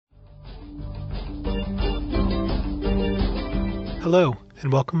Hello,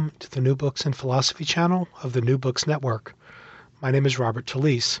 and welcome to the New Books in Philosophy channel of the New Books Network. My name is Robert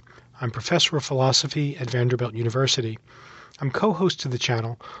Talisse. I'm professor of philosophy at Vanderbilt University. I'm co-host to the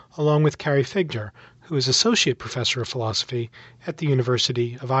channel along with Carrie Figner, who is associate professor of philosophy at the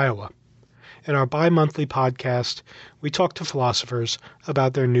University of Iowa. In our bi-monthly podcast, we talk to philosophers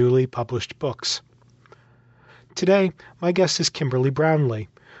about their newly published books. Today, my guest is Kimberly Brownlee.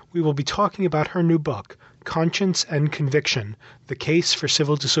 We will be talking about her new book, Conscience and Conviction, The Case for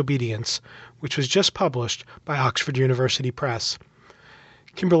Civil Disobedience, which was just published by Oxford University Press.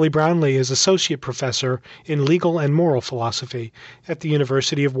 Kimberly Brownlee is Associate Professor in Legal and Moral Philosophy at the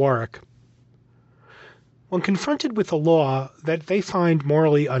University of Warwick. When confronted with a law that they find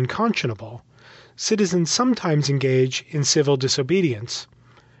morally unconscionable, citizens sometimes engage in civil disobedience.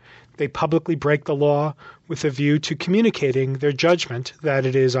 They publicly break the law with a view to communicating their judgment that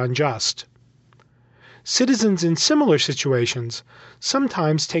it is unjust. Citizens in similar situations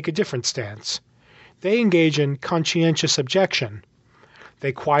sometimes take a different stance. They engage in conscientious objection.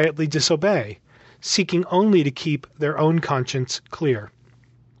 They quietly disobey, seeking only to keep their own conscience clear.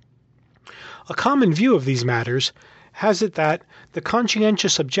 A common view of these matters has it that the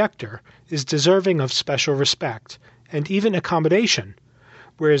conscientious objector is deserving of special respect and even accommodation,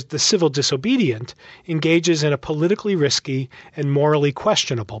 whereas the civil disobedient engages in a politically risky and morally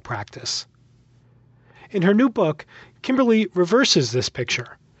questionable practice. In her new book, Kimberly reverses this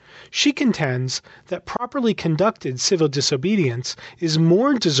picture. She contends that properly conducted civil disobedience is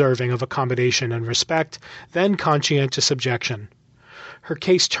more deserving of accommodation and respect than conscientious objection. Her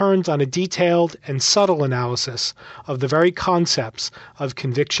case turns on a detailed and subtle analysis of the very concepts of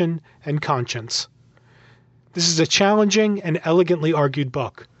conviction and conscience. This is a challenging and elegantly argued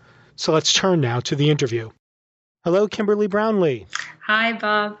book. So let's turn now to the interview. Hello, Kimberly Brownlee. Hi,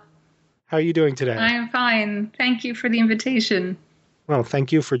 Bob. How are you doing today? I am fine. Thank you for the invitation. Well,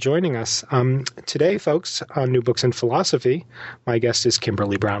 thank you for joining us. Today, folks, on New Books in Philosophy, my guest is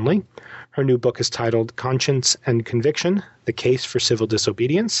Kimberly Brownlee. Her new book is titled Conscience and Conviction, The Case for Civil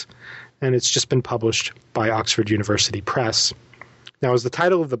Disobedience, and it's just been published by Oxford University Press. Now, as the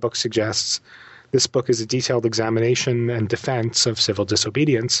title of the book suggests, this book is a detailed examination and defense of civil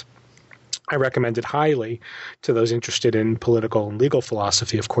disobedience. I recommend it highly to those interested in political and legal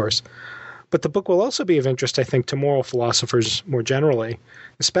philosophy, of course. But the book will also be of interest, I think, to moral philosophers more generally,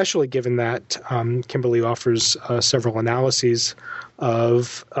 especially given that Kimberly offers several analyses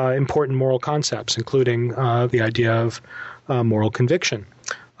of important moral concepts, including the idea of moral conviction.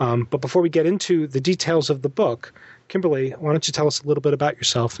 But before we get into the details of the book, Kimberly, why don't you tell us a little bit about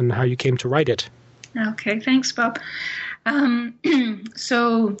yourself and how you came to write it? Okay, thanks, Bob.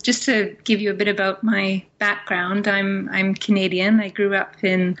 So just to give you a bit about my background, I'm Canadian. I grew up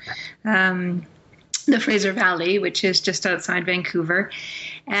in the Fraser Valley, which is just outside Vancouver.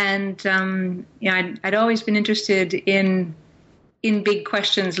 And I'd always been interested in big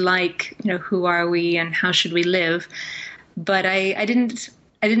questions like, who are we and how should we live? But I didn't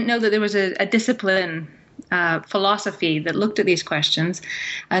know that there was a discipline, philosophy that looked at these questions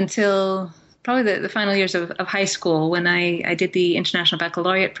until probably the final years of high school when I did the International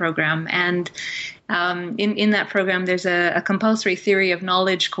Baccalaureate program. And in that program, there's a compulsory theory of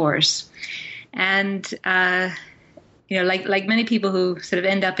knowledge course. And, like many people who sort of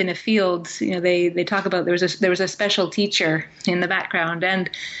end up in a field, they talk about there was a special teacher in the background.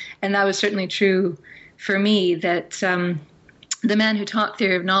 And that was certainly true for me, that the man who taught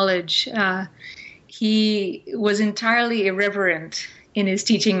theory of knowledge, he was entirely irreverent in his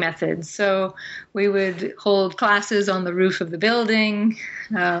teaching methods. So we would hold classes on the roof of the building.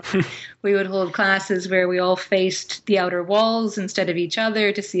 We would hold classes where we all faced the outer walls instead of each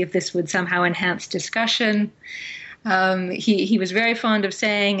other to see if this would somehow enhance discussion. He was very fond of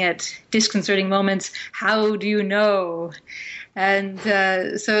saying at disconcerting moments, "How do you know?" And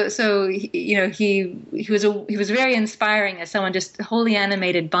so he was very inspiring as someone just wholly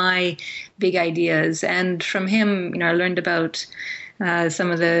animated by big ideas. And from him, I learned about some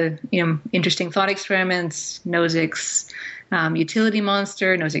of the interesting thought experiments, Nozick's utility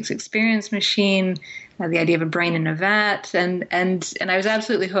monster, Nozick's experience machine, the idea of a brain in a vat, and I was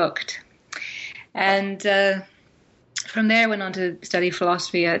absolutely hooked. And from there, I went on to study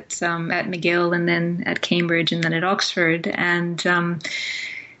philosophy at McGill, and then at Cambridge, and then at Oxford. And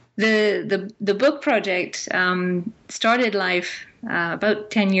the book project started life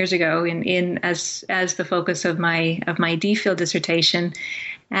about 10 years ago in as the focus of my DPhil dissertation,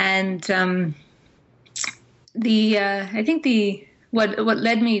 and I think what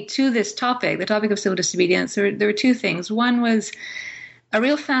led me to this topic, the topic of civil disobedience, there were two things. One was a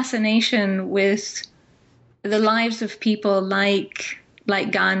real fascination with the lives of people like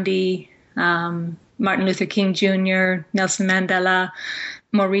Gandhi, Martin Luther King Jr., Nelson Mandela,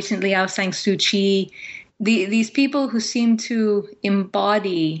 more recently Aung San Suu Kyi, these people who seem to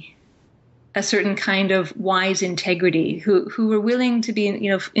embody a certain kind of wise integrity, who were willing to be,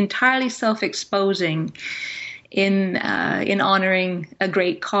 entirely self-exposing in honoring a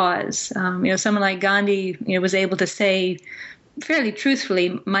great cause. Someone like Gandhi, was able to say fairly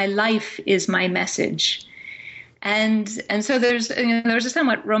truthfully, "My life is my message," and so there's a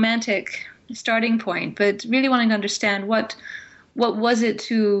somewhat romantic starting point, but really wanting to understand what was it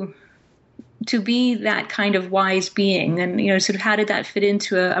to be that kind of wise being, and sort of how did that fit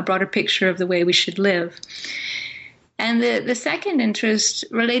into a broader picture of the way we should live. And the second interest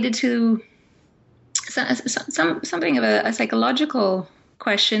related to something of a psychological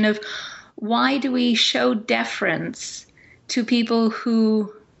question of why do we show deference to people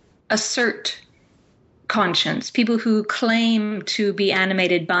who assert conscience, people who claim to be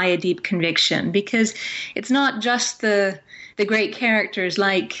animated by a deep conviction? Because it's not just the great characters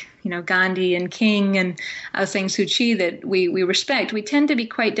like Gandhi and King and Aung San Suu Kyi that we respect. We tend to be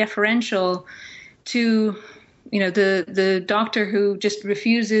quite deferential to the doctor who just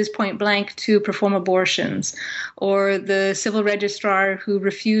refuses point blank to perform abortions, or the civil registrar who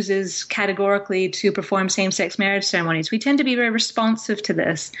refuses categorically to perform same-sex marriage ceremonies. We tend to be very responsive to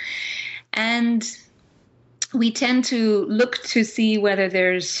this, and we tend to look to see whether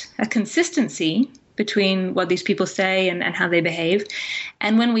there's a consistency between what these people say and how they behave.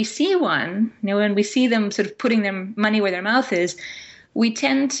 And when we see one, when we see them sort of putting their money where their mouth is, we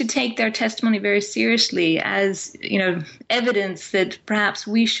tend to take their testimony very seriously as, evidence that perhaps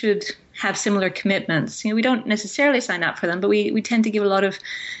we should have similar commitments. We don't necessarily sign up for them, but we tend to give a lot of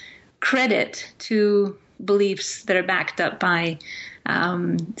credit to beliefs that are backed up by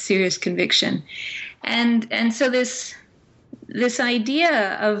serious conviction. And so this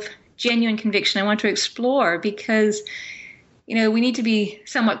idea of genuine conviction I want to explore, because we need to be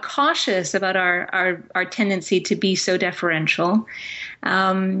somewhat cautious about our tendency to be so deferential.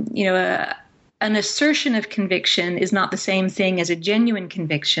 An assertion of conviction is not the same thing as a genuine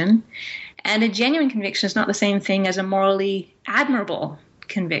conviction, and a genuine conviction is not the same thing as a morally admirable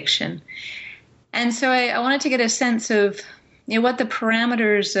conviction. And so I wanted to get a sense of what the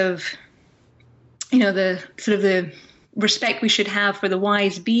parameters of the sort of the respect we should have for the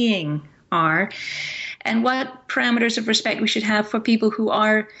wise being are, and what parameters of respect we should have for people who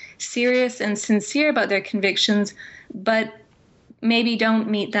are serious and sincere about their convictions, but maybe don't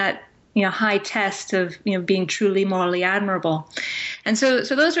meet that high test of being truly morally admirable. And so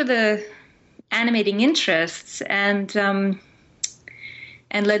those are the animating interests, and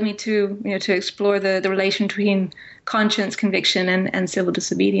led me to to explore the relation between conscience, conviction, and civil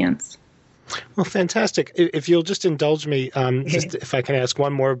disobedience. Well, fantastic. If you'll just indulge me, if I can ask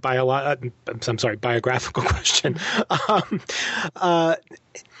one more biographical question.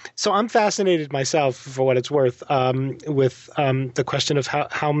 So I'm fascinated myself, for what it's worth, with the question of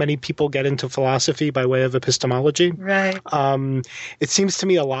how many people get into philosophy by way of epistemology. Right. It seems to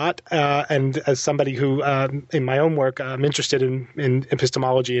me a lot, and as somebody who, in my own work, I'm interested in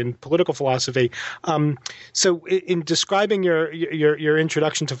epistemology and political philosophy. So in describing your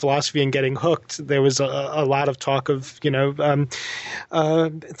introduction to philosophy and getting hooked, there was a lot of talk of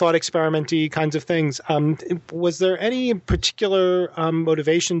thought experiment-y kinds of things. Was there any particular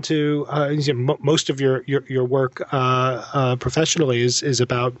motivation to most of your work professionally is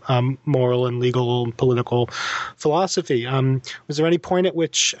about moral and legal and political philosophy. Was there any point at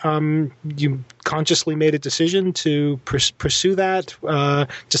which you consciously made a decision to pursue that,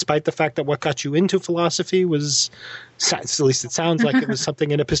 despite the fact that what got you into philosophy was, at least it sounds like it was something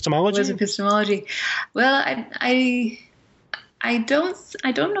in epistemology? It was epistemology. Well, I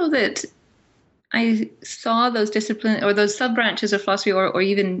don't know that I saw those disciplines or those sub-branches of philosophy, or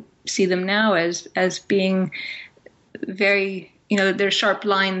even see them now as being very, there are sharp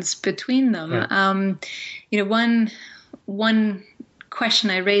lines between them. Yeah. One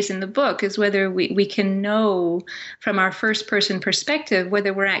question I raise in the book is whether we can know from our first-person perspective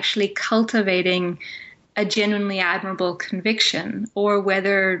whether we're actually cultivating a genuinely admirable conviction, or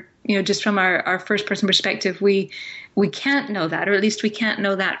whether, just from our first-person perspective, we can't know that, or at least we can't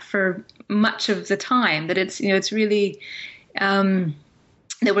know that for much of the time, that it's really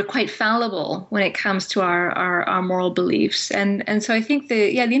that we're quite fallible when it comes to our moral beliefs. And so I think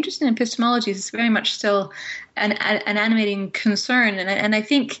the interest in epistemology is very much still an animating concern. And I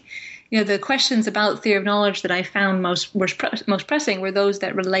think, the questions about theory of knowledge that I found most pressing were those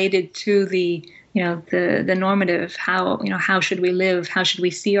that related to the the normative, how should we live, how should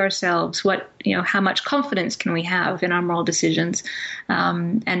we see ourselves, how much confidence can we have in our moral decisions,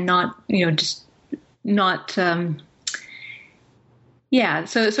 and not just not. So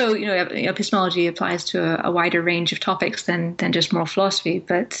epistemology applies to a wider range of topics than just moral philosophy,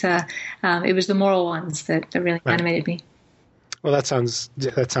 but it was the moral ones that really animated me. Well, that sounds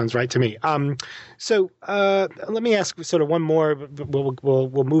right to me. So let me ask sort of one more.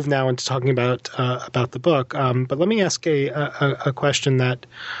 We'll move now into talking about the book. But let me ask a question that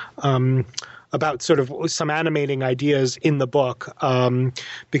about sort of some animating ideas in the book,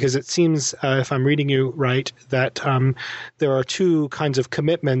 because it seems, if I'm reading you right, that there are two kinds of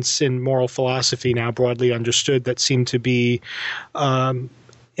commitments in moral philosophy now broadly understood that seem to be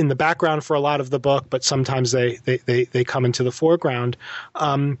in the background for a lot of the book, but sometimes they come into the foreground.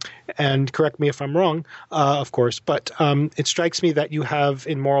 And correct me if I'm wrong, of course, but it strikes me that you have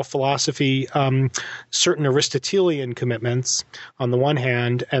in moral philosophy certain Aristotelian commitments on the one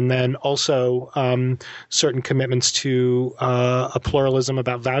hand, and then also certain commitments to a pluralism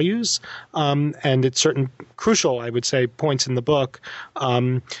about values, and at certain crucial, I would say, points in the book.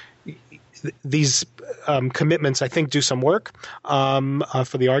 These commitments, I think, do some work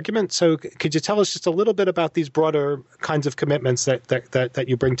for the argument. So could you tell us just a little bit about these broader kinds of commitments that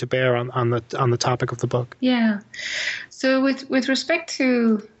you bring to bear on the topic of the book? Yeah. So with respect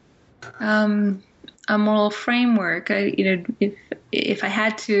to a moral framework, if I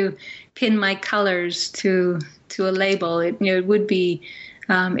had to pin my colors to a label, it would be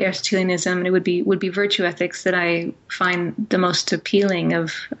Aristotelianism, and it would be virtue ethics that I find the most appealing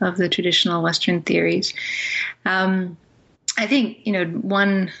of the traditional Western theories. I think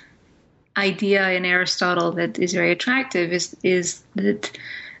one idea in Aristotle that is very attractive is that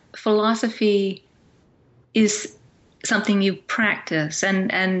philosophy is something you practice,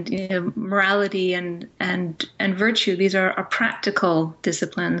 and morality and virtue, these are practical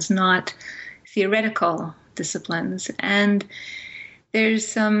disciplines, not theoretical disciplines. And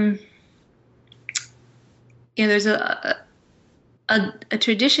there's there's a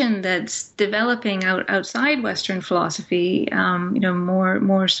tradition that's developing outside Western philosophy,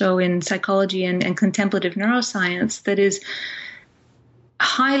 more so in psychology and contemplative neuroscience, that is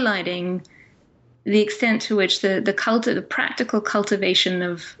highlighting the extent to which the practical cultivation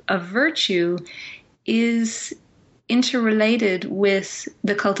of virtue is interrelated with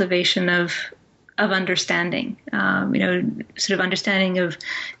the cultivation of understanding, sort of understanding of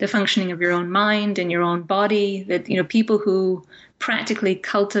the functioning of your own mind and your own body, that, people who practically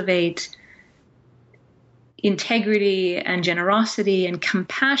cultivate integrity and generosity and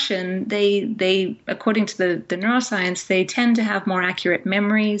compassion, they according to the neuroscience, they tend to have more accurate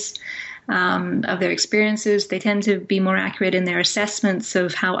memories of their experiences. They tend to be more accurate in their assessments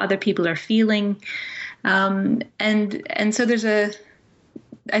of how other people are feeling. And so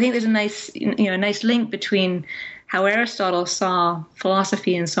I think there's a nice link between how Aristotle saw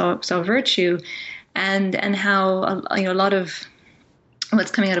philosophy and saw virtue, and how a lot of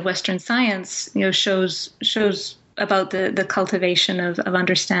what's coming out of Western science shows about the cultivation of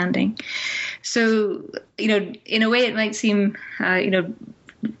understanding. So in a way, it might seem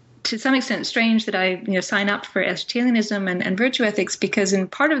to some extent strange that I sign up for Aristotelianism and virtue ethics, because in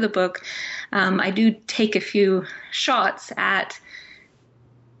part of the book I do take a few shots at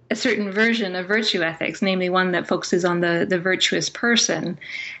a certain version of virtue ethics, namely one that focuses on the virtuous person.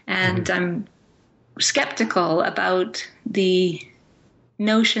 And I'm skeptical about the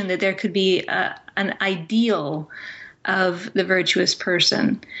notion that there could be an ideal of the virtuous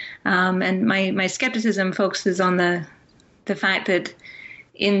person. And my skepticism focuses on the fact that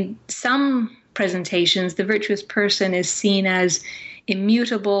in some presentations, the virtuous person is seen as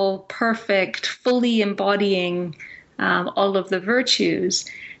immutable, perfect, fully embodying all of the virtues.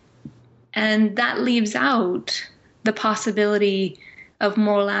 And that leaves out the possibility of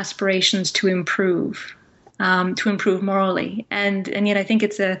moral aspirations to improve morally. And yet I think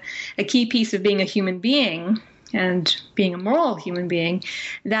it's a key piece of being a human being and being a moral human being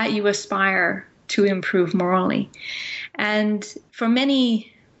that you aspire to improve morally. And for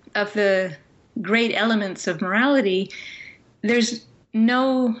many of the great elements of morality, there isn't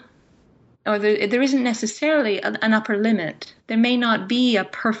necessarily an upper limit. There may not be a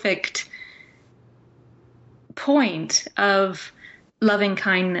perfect point of loving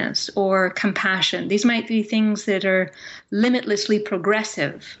kindness or compassion. These might be things that are limitlessly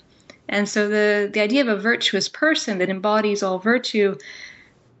progressive. And so the idea of a virtuous person that embodies all virtue,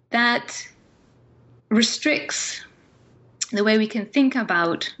 that restricts the way we can think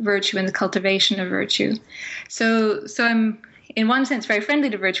about virtue and the cultivation of virtue. So I'm in one sense, very friendly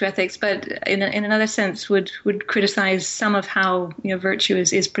to virtue ethics, but in another sense would criticize some of how virtue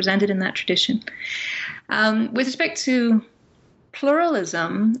is presented in that tradition. With respect to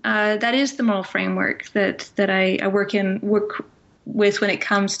pluralism, that is the moral framework that I work with when it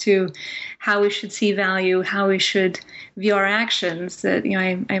comes to how we should see value, how we should view our actions. That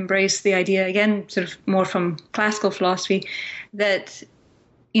I embrace the idea, again, sort of more from classical philosophy, that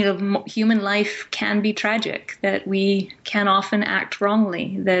human life can be tragic, that we can often act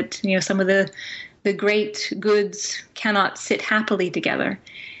wrongly, that some of the great goods cannot sit happily together,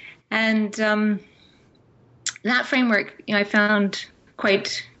 and that framework I found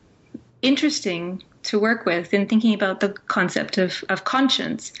quite interesting to work with in thinking about the concept of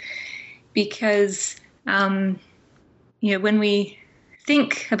conscience, because when we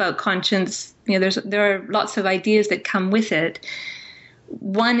think about conscience, there are lots of ideas that come with it.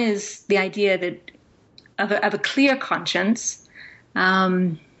 One is the idea that of a clear conscience,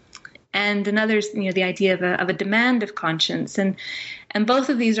 and another is the idea of a demand of conscience, and both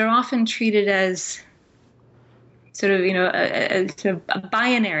of these are often treated as sort of a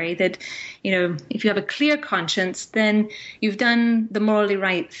binary, that if you have a clear conscience, then you've done the morally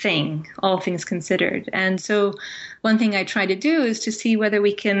right thing, all things considered. And so one thing I try to do is to see whether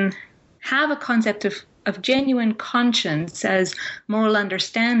we can have a concept of genuine conscience as moral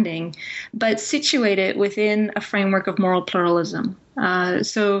understanding, but situate it within a framework of moral pluralism.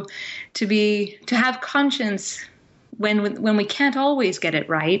 So to have conscience when we can't always get it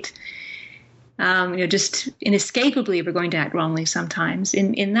right, just inescapably we're going to act wrongly sometimes.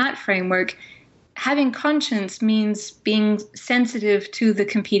 In that framework, having conscience means being sensitive to the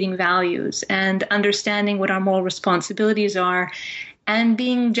competing values and understanding what our moral responsibilities are, and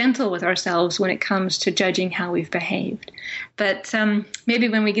being gentle with ourselves when it comes to judging how we've behaved. But maybe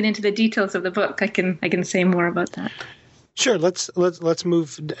when we get into the details of the book, I can say more about that. Sure. Let's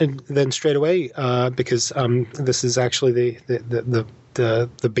move then straight away, because this is actually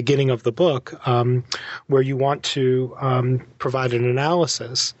the beginning of the book, where you want to provide an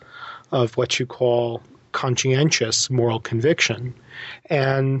analysis of what you call conscientious moral conviction.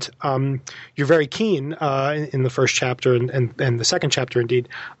 And you're very keen in the first chapter and the second chapter, indeed,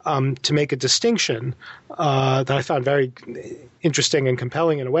 to make a distinction that I found very interesting and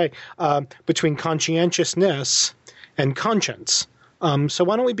compelling in a way, between conscientiousness and conscience. So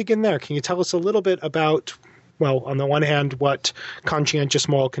why don't we begin there? Can you tell us a little bit about, well, on the one hand, what conscientious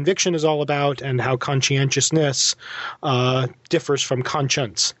moral conviction is all about and how conscientiousness differs from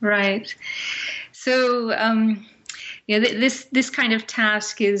conscience? Right. So, this kind of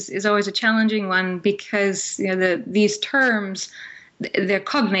task is always a challenging one, because these terms, they're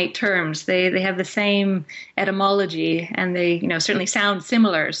cognate terms. They have the same etymology, and they certainly sound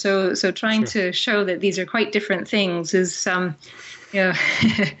similar. So trying to show that these are quite different things is an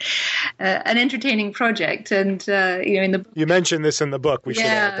entertaining project. And in the you mentioned this in the book. We should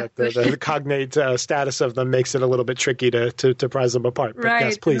add that the cognate status of them makes it a little bit tricky to prize them apart. But right.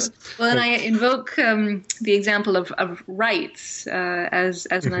 Yes, please. Well, and I invoke the example of rights as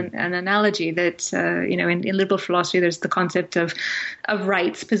an analogy that in liberal philosophy there's the concept of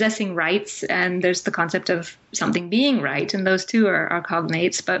rights, possessing rights, and there's the concept of something being right, and those two are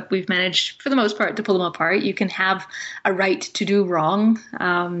cognates. But we've managed, for the most part, to pull them apart. You can have a right to do wrong.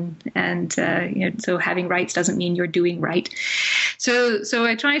 So having rights doesn't mean you're doing right. So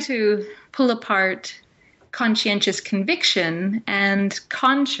I try to pull apart conscientious conviction and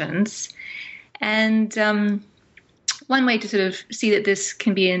conscience, and one way to sort of see that this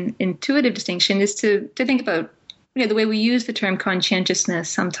can be an intuitive distinction is to think about the way we use the term conscientiousness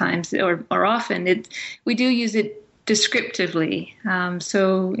sometimes, or often. We do use it descriptively.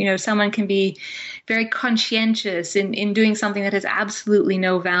 So someone can be very conscientious in doing something that has absolutely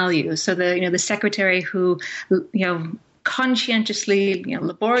no value. So the secretary who conscientiously,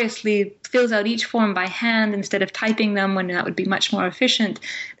 laboriously fills out each form by hand instead of typing them, when that would be much more efficient.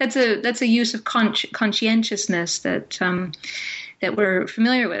 That's a use of conscientiousness that we're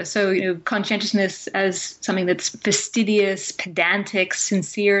familiar with. So, conscientiousness as something that's fastidious, pedantic,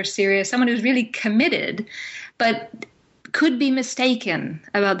 sincere, serious, someone who's really committed, but could be mistaken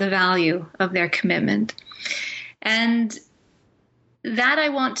about the value of their commitment. And that I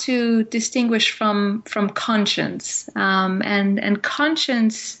want to distinguish from conscience. And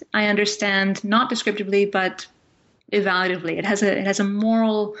conscience, I understand, not descriptively, but evaluatively. It has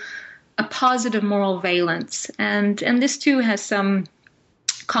a positive moral valence. And this too has some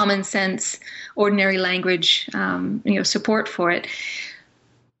common sense, ordinary language, support for it.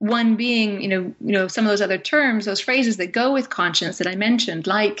 one being, some of those other terms, those phrases that go with conscience that I mentioned,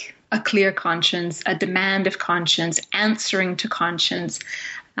 like a clear conscience, a demand of conscience, answering to conscience.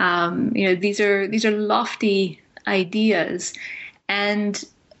 These are lofty ideas, and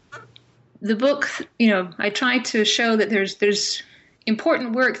the book, I try to show that there's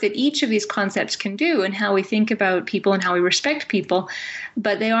important work that each of these concepts can do in how we think about people and how we respect people,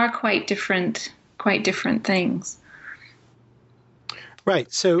 but they are quite different things.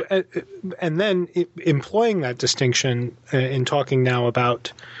 Right. So, and then employing that distinction in talking now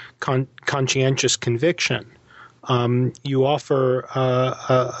about conscientious conviction, you offer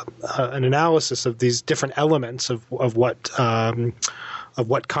an analysis of these different elements of what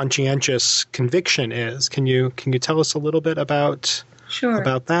conscientious conviction is. Can you tell us a little bit about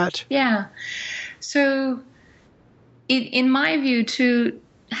that? Yeah. So, in my view, to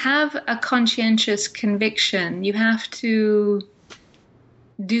have a conscientious conviction, you have to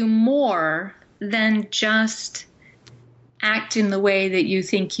do more than just act in the way that you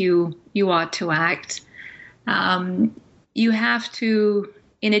think you ought to act. You have to,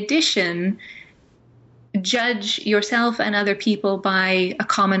 in addition, judge yourself and other people by a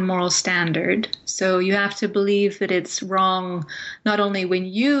common moral standard. So you have to believe that it's wrong not only when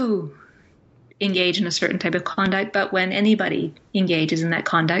you engage in a certain type of conduct, but when anybody engages in that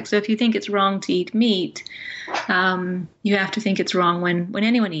conduct. So if you think it's wrong to eat meat, you have to think it's wrong when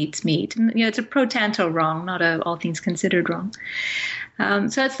anyone eats meat. And, it's a pro tanto wrong, not a all things considered wrong.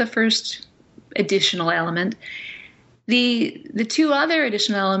 So that's the first additional element. The two other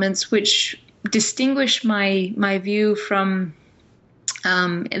additional elements which distinguish my view from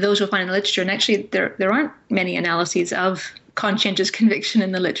those you'll find in the literature, and actually there aren't many analyses of conscientious conviction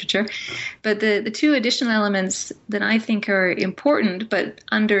in the literature, but the two additional elements that I think are important but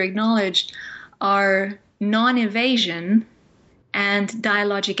under-acknowledged are non-evasion and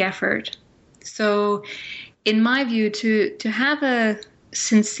dialogic effort. So in my view, to have a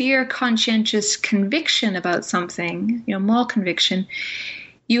sincere conscientious conviction about something, moral conviction,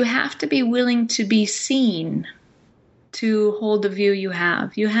 you have to be willing to be seen to hold the view you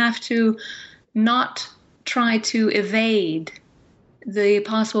have. You have to not try to evade the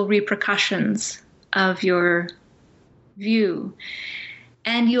possible repercussions of your view.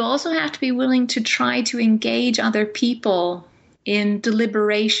 And you also have to be willing to try to engage other people in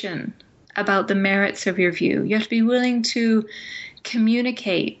deliberation about the merits of your view. You have to be willing to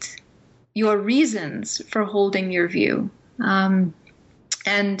communicate your reasons for holding your view.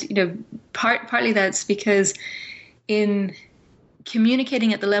 Partly that's because in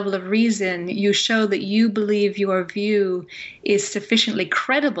communicating at the level of reason, you show that you believe your view is sufficiently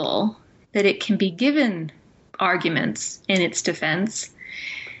credible that it can be given arguments in its defense.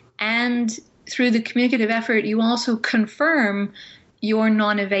 And through the communicative effort, you also confirm your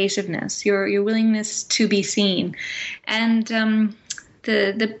non-evasiveness, your willingness to be seen. And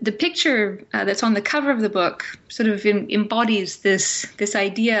the picture that's on the cover of the book sort of embodies this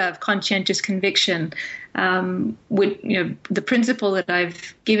idea of conscientious conviction. The principle that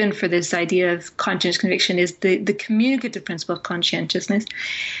I've given for this idea of conscientious conviction is the communicative principle of conscientiousness.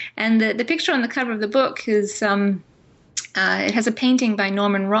 And the picture on the cover of the book is it has a painting by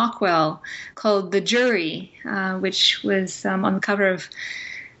Norman Rockwell called The Jury, which was on the cover of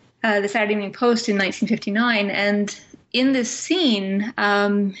the Saturday Evening Post in 1959. And in this scene,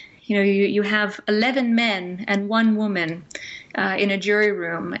 you have 11 men and one woman in a jury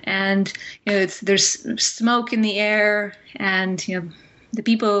room, and there's smoke in the air, and the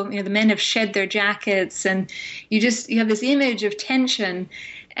people, the men have shed their jackets, and you have this image of tension.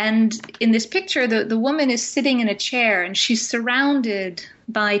 And in this picture, the woman is sitting in a chair, and she's surrounded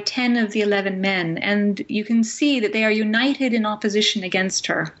by 10 of the 11 men, and you can see that they are united in opposition against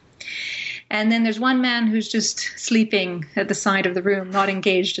her. And then there's one man who's just sleeping at the side of the room, not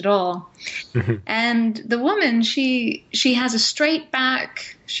engaged at all. Mm-hmm. And the woman, she has a straight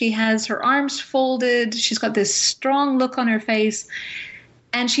back. She has her arms folded. She's got this strong look on her face.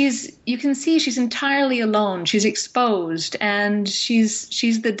 And you can see she's entirely alone. She's exposed, and she's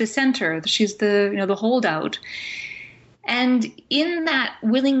the dissenter. She's the holdout. And in that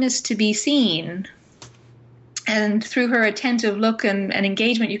willingness to be seen, and through her attentive look and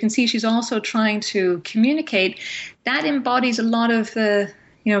engagement, you can see she's also trying to communicate. That embodies a lot of the,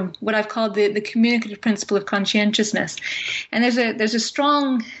 what I've called the communicative principle of conscientiousness. And there's a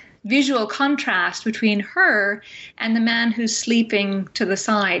strong visual contrast between her and the man who's sleeping to the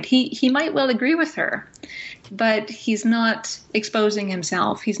side. He might well agree with her, but he's not exposing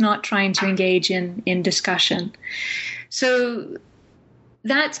himself. He's not trying to engage in discussion. So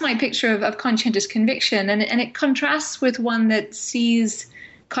that's my picture of conscientious conviction, and it contrasts with one that sees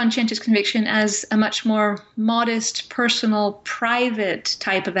conscientious conviction as a much more modest, personal, private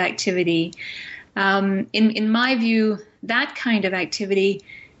type of activity. In my view, that kind of activity,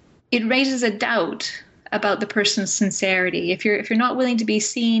 it raises a doubt about the person's sincerity. If you're not willing to be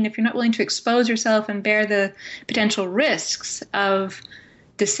seen, if you're not willing to expose yourself and bear the potential risks of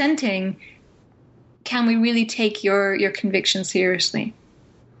dissenting, can we really take your conviction seriously?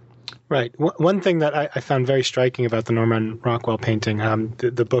 Right. One thing that I found very striking about the Norman Rockwell painting,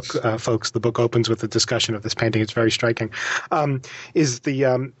 the book, folks, the book opens with a discussion of this painting. It's very striking. Is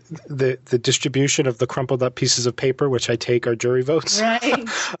the distribution of the crumpled up pieces of paper, which I take are jury votes,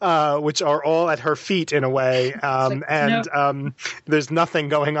 right? Which are all at her feet in a way, there's nothing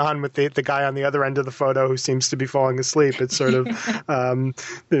going on with the guy on the other end of the photo who seems to be falling asleep. It's sort of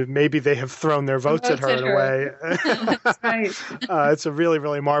maybe they have thrown their votes at her in a way. That's right. It's a really,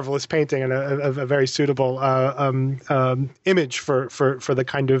 really marvelous painting and a very suitable image for the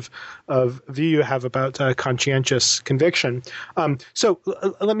kind of view you have about conscientious conviction. So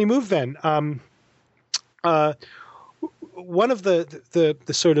let me move then. One of the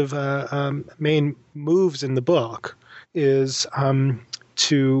sort of main moves in the book is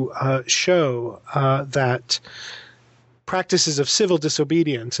to show that practices of civil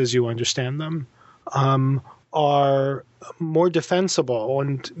disobedience, as you understand them, are more defensible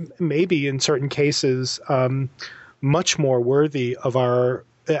and maybe in certain cases much more worthy of our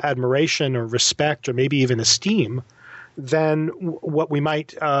admiration or respect or maybe even esteem than what we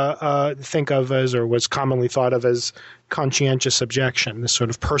might think of as, or was commonly thought of as, conscientious objection, this sort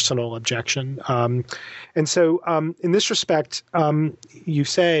of personal objection. And so in this respect, you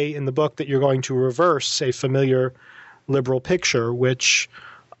say in the book that you're going to reverse a familiar liberal picture, which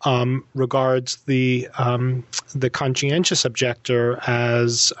regards the conscientious objector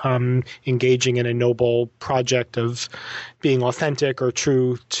as engaging in a noble project of being authentic or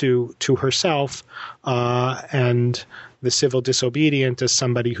true to herself, and the civil disobedient as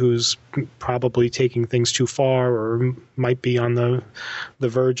somebody who's probably taking things too far or might be on the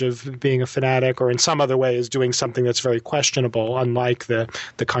verge of being a fanatic or in some other way is doing something that's very questionable, unlike the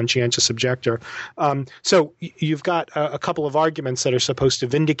conscientious objector. So you've got a couple of arguments that are supposed to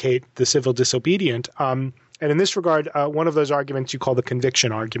vindicate the civil disobedient. And in this regard, one of those arguments you call the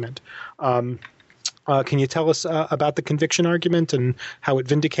conviction argument. Can you tell us about the conviction argument and how it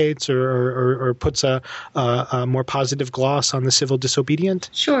vindicates or puts a more positive gloss on the civil disobedient?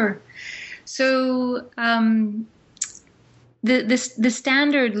 Sure. So the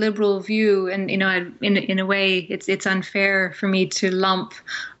standard liberal view, and in a way, it's unfair for me to lump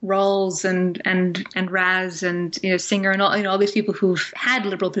Rawls and Raz and Singer and all these people who've had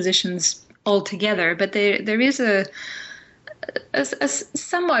liberal positions all together, but there is a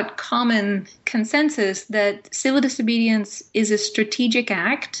somewhat common consensus that civil disobedience is a strategic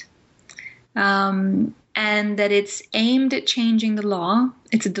act, and that it's aimed at changing the law.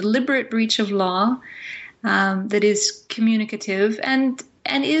 It's a deliberate breach of law that is communicative and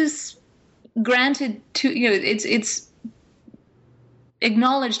is granted to it's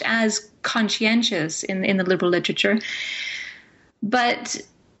acknowledged as conscientious in the liberal literature, but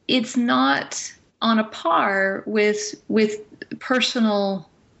it's not on a par with personal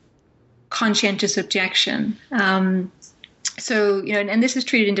conscientious objection. So and this is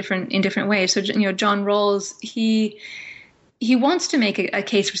treated in different ways. So John Rawls, he wants to make a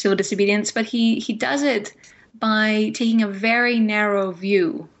case for civil disobedience, but he does it by taking a very narrow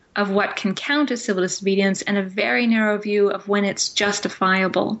view of what can count as civil disobedience and a very narrow view of when it's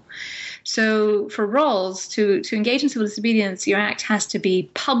justifiable. So for Rawls, to engage in civil disobedience, your act has to be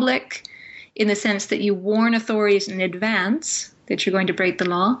public, in the sense that you warn authorities in advance that you're going to break the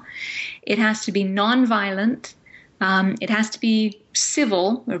law. It has to be nonviolent. It has to be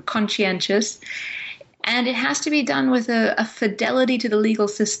civil or conscientious. And it has to be done with a fidelity to the legal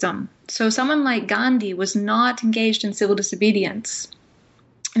system. So someone like Gandhi was not engaged in civil disobedience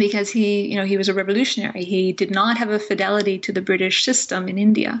because he was a revolutionary. He did not have a fidelity to the British system in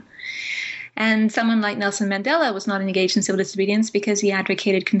India. And someone like Nelson Mandela was not engaged in civil disobedience because he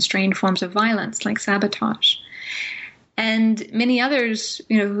advocated constrained forms of violence like sabotage. And many others,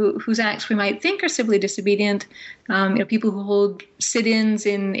 whose acts we might think are civilly disobedient, people who hold sit-ins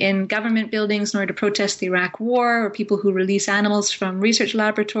in government buildings in order to protest the Iraq War, or people who release animals from research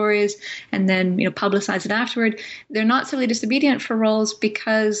laboratories and then, publicize it afterward, they're not civilly disobedient for Rawls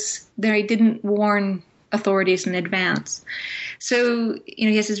because they didn't warn authorities in advance. So,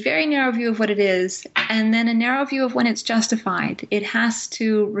 he has this very narrow view of what it is, and then a narrow view of when it's justified. It has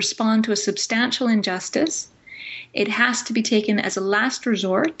to respond to a substantial injustice. It has to be taken as a last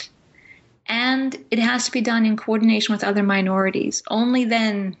resort, and it has to be done in coordination with other minorities. Only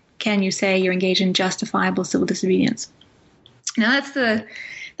then can you say you're engaged in justifiable civil disobedience. Now that's the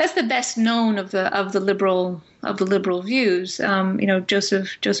best known of the liberal views.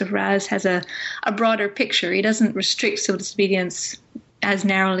 Joseph Raz has a broader picture. He doesn't restrict civil disobedience as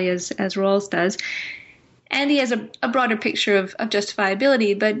narrowly as Rawls does, and he has a broader picture of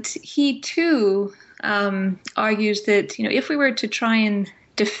justifiability. But he too argues that if we were to try and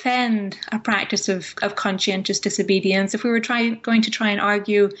defend a practice of conscientious disobedience, if we were going to try and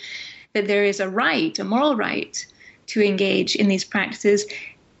argue that there is a moral right to engage in these practices,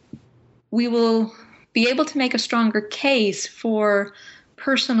 we will be able to make a stronger case for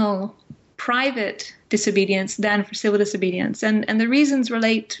personal, private disobedience than for civil disobedience. And the reasons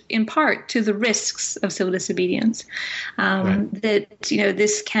relate in part to the risks of civil disobedience. Right. That,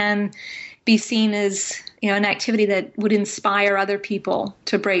 this can be seen as, an activity that would inspire other people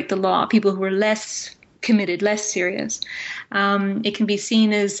to break the law, people who are less committed, less serious. It can be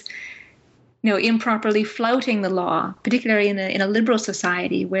seen as improperly flouting the law, particularly in a liberal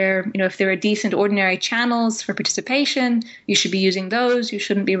society where, if there are decent ordinary channels for participation, you should be using those. You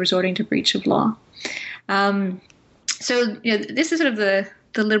shouldn't be resorting to breach of law. So this is sort of the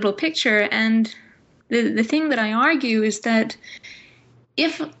liberal picture. And the thing that I argue is that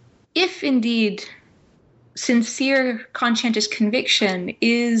if indeed sincere conscientious conviction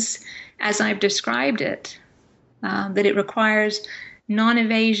is, as I've described it, that it requires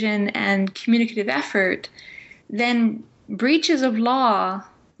non-evasion and communicative effort, then breaches of law,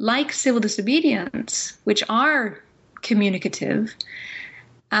 like civil disobedience, which are communicative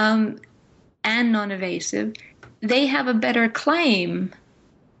and non-evasive, they have a better claim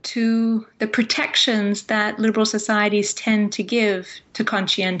to the protections that liberal societies tend to give to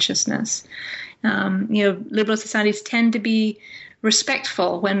conscientiousness. Liberal societies tend to be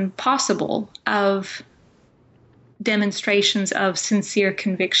respectful, when possible, of demonstrations of sincere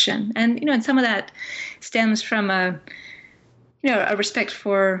conviction. And some of that stems from a respect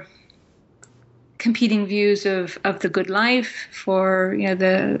for competing views of the good life, for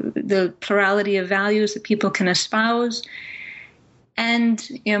the plurality of values that people can espouse. And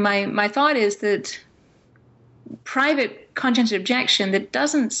my thought is that private conscientious objection that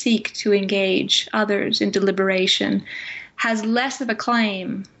doesn't seek to engage others in deliberation has less of a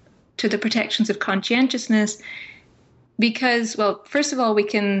claim to the protections of conscientiousness. Because, well, first of all,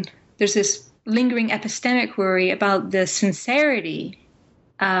 there's this lingering epistemic worry about the sincerity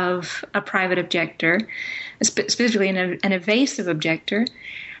of a private objector, specifically an evasive objector,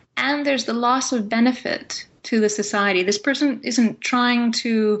 and there's the loss of benefit to the society. This person isn't trying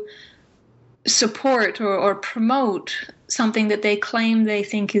to support or promote something that they claim they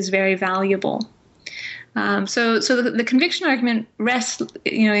think is very valuable. So the conviction argument rests,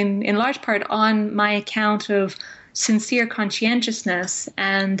 in large part on my account of sincere conscientiousness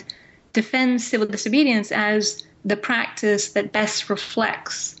and defends civil disobedience as the practice that best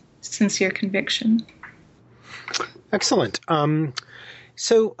reflects sincere conviction. Excellent.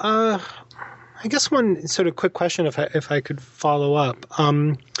 So I guess one sort of quick question, if I could follow up,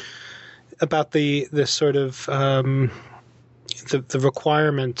 about the sort of the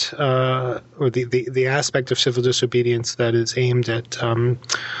requirement or the aspect of civil disobedience that is aimed at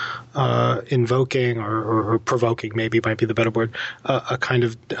invoking or provoking, maybe might be the better word, a kind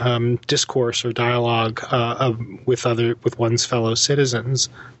of discourse or dialogue with one's fellow citizens.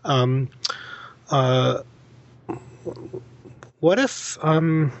 What if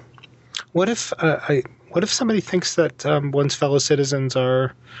somebody thinks that one's fellow citizens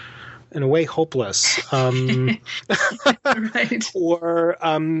are, in a way, hopeless, right, or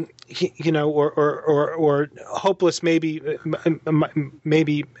or hopeless, maybe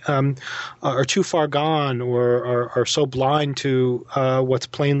are too far gone, or are so blind to what's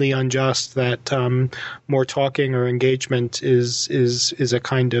plainly unjust that more talking or engagement is a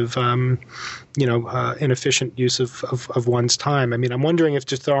kind of inefficient use of one's time. I mean, I'm wondering if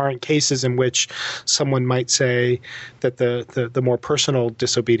just there aren't cases in which someone might say that the more personal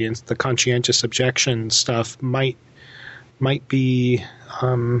disobedience, the conscientious objection stuff, might be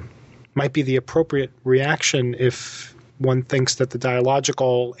the appropriate reaction if one thinks that the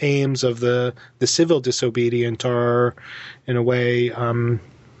dialogical aims of the civil disobedient are, in a way,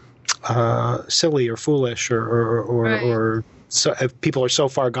 silly or foolish or right. So if people are so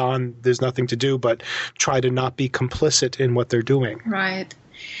far gone, there's nothing to do but try to not be complicit in what they're doing. Right.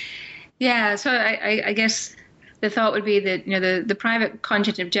 Yeah. So I guess the thought would be that the private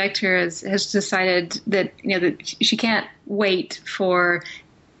conscientious objector has decided that that she can't wait for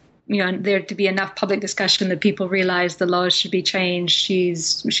there to be enough public discussion that people realize the laws should be changed.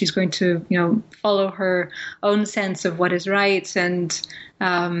 She's going to, follow her own sense of what is right, and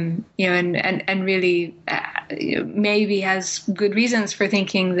and really maybe has good reasons for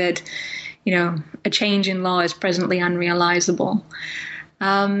thinking that, a change in law is presently unrealizable.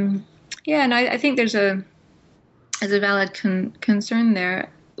 And I think there's a valid concern there.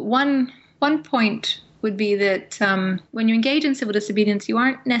 One point would be that when you engage in civil disobedience, you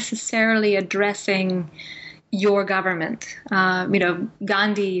aren't necessarily addressing your government.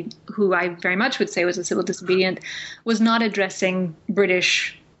 Gandhi, who I very much would say was a civil disobedient, was not addressing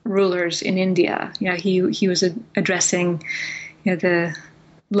British rulers in India. He was addressing the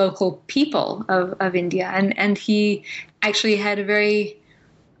local people of India, and he actually had a very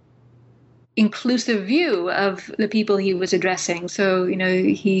inclusive view of the people he was addressing. So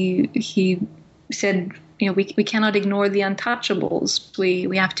he said, we cannot ignore the untouchables.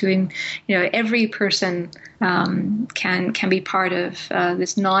 We have to, every person can be part of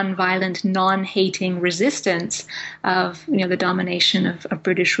this non-violent, non-hating resistance of the domination of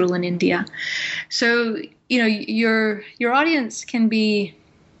British rule in India. So your audience can be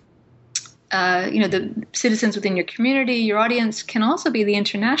the citizens within your community. Your audience can also be the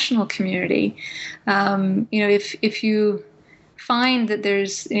international community. If you find that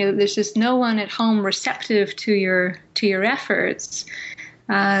there's just no one at home receptive to your efforts,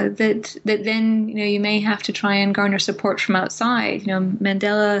 that then you may have to try and garner support from outside.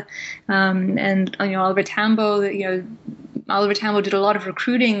 Mandela and Oliver Tambo. Oliver Tambo did a lot of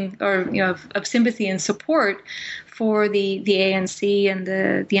recruiting of sympathy and support for the ANC and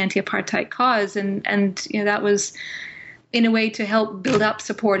the anti-apartheid cause, and that was in a way to help build up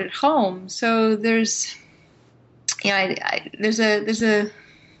support at home. So there's I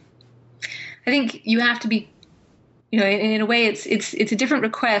think you have to be, in a way it's a different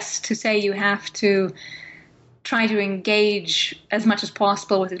request to say you have to try to engage as much as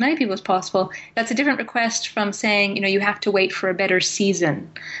possible with as many people as possible. That's a different request from saying, you have to wait for a better season.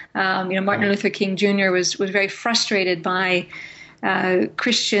 Martin Luther King Jr. was very frustrated by white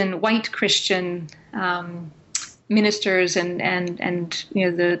Christian ministers and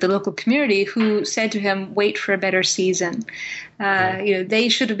the local community who said to him, wait for a better season. They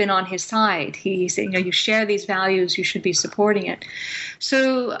should have been on his side. He said, you share these values, you should be supporting it.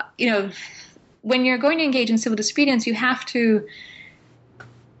 So, when you're going to engage in civil disobedience, there has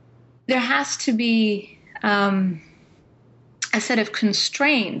to be a set of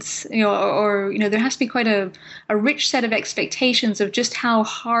constraints, or there has to be quite a rich set of expectations of just how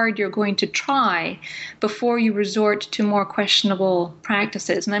hard you're going to try before you resort to more questionable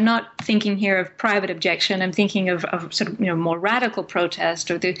practices. And I'm not thinking here of private objection. I'm thinking of sort of more radical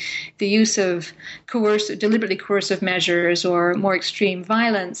protest, or the use of deliberately coercive measures, or more extreme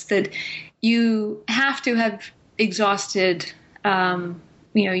violence. That you have to have exhausted.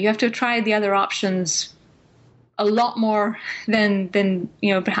 You have to try the other options a lot more than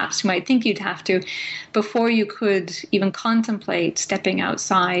perhaps you might think you'd have to before you could even contemplate stepping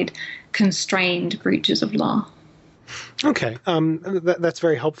outside constrained breaches of law. Okay, that's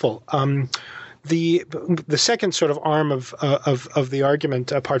very helpful. The second sort of arm of the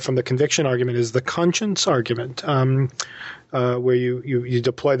argument, apart from the conviction argument, is the conscience argument, where you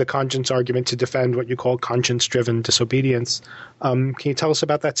deploy the conscience argument to defend what you call conscience-driven disobedience. Can you tell us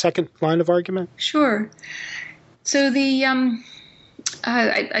about that second line of argument? Sure. So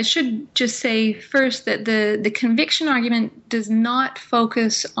I should just say first that the conviction argument does not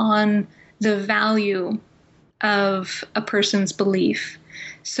focus on the value of a person's belief.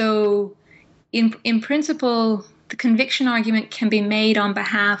 So in principle, the conviction argument can be made on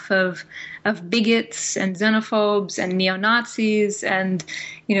behalf of bigots and xenophobes and neo-Nazis, and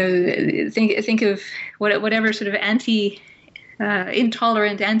think of whatever sort of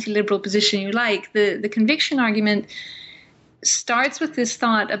intolerant, anti-liberal position you like. The conviction argument starts with this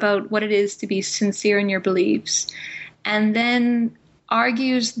thought about what it is to be sincere in your beliefs, and then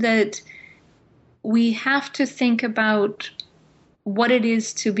argues that we have to think about what it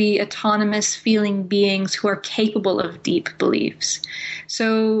is to be autonomous feeling beings who are capable of deep beliefs.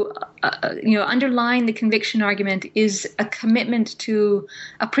 So, underlying the conviction argument is a commitment to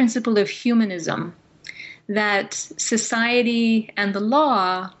a principle of humanism, that society and the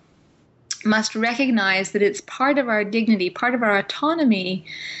law must recognize that it's part of our dignity, part of our autonomy,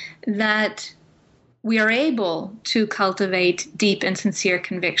 that we are able to cultivate deep and sincere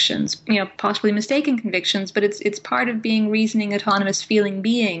convictions, possibly mistaken convictions, but it's part of being reasoning, autonomous feeling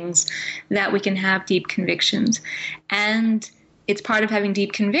beings that we can have deep convictions. And it's part of having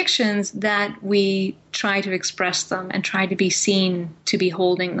deep convictions that we try to express them and try to be seen to be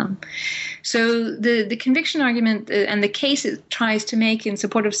holding them. So the conviction argument and the case it tries to make in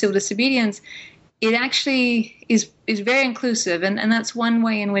support of civil disobedience, it actually is very inclusive, and that's one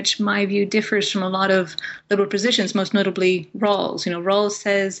way in which my view differs from a lot of liberal positions, most notably Rawls. Rawls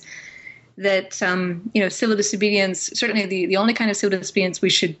says that civil disobedience, certainly the only kind of civil disobedience we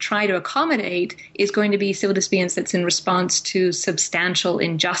should try to accommodate is going to be civil disobedience that's in response to substantial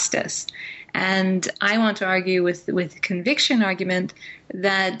injustice. And I want to argue with the conviction argument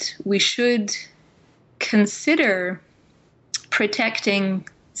that we should consider protecting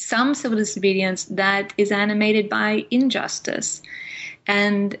some civil disobedience that is animated by injustice.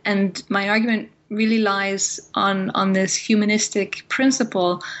 And my argument really lies on this humanistic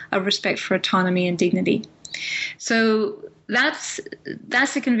principle of respect for autonomy and dignity. So that's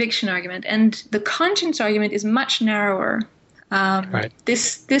the conviction argument. And the conscience argument is much narrower. Right.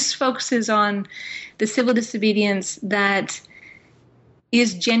 This focuses on the civil disobedience that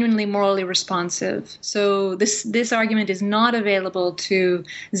is genuinely morally responsive. So this argument is not available to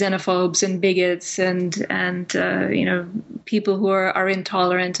xenophobes and bigots and people who are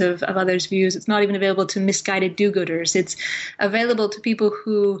intolerant of others' views. It's not even available to misguided do-gooders. It's available to people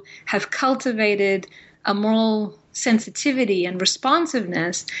who have cultivated a moral sensitivity and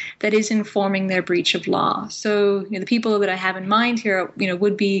responsiveness that is informing their breach of law. So the people that I have in mind here,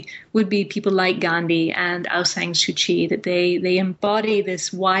 would be people like Gandhi and Aung San Suu Kyi, that they embody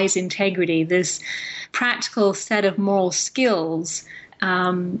this wise integrity, this practical set of moral skills,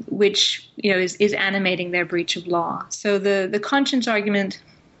 which is animating their breach of law. So the conscience argument,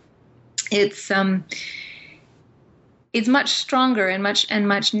 it's much stronger and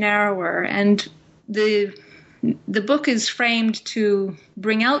much narrower, and the book is framed to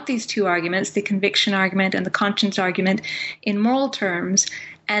bring out these two arguments, the conviction argument and the conscience argument, in moral terms.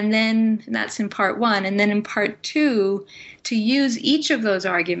 And then that's in part one. And then in part two, to use each of those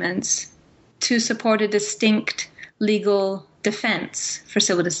arguments to support a distinct legal defense for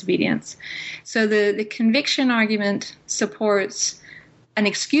civil disobedience. So the conviction argument supports an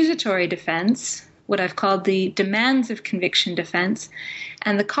excusatory defense, what I've called the demands of conviction defense,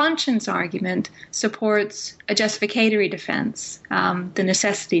 and the conscience argument supports a justificatory defense, the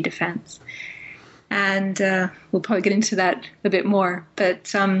necessity defense. And we'll probably get into that a bit more.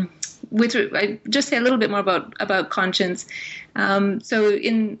 But I just say a little bit more about conscience. So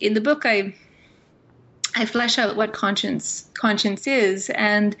in the book, I flesh out what conscience is,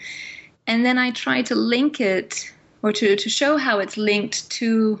 and then I try to link it, or to show how it's linked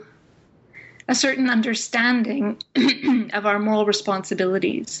to a certain understanding of our moral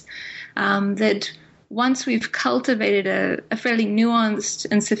responsibilities, that once we've cultivated a fairly nuanced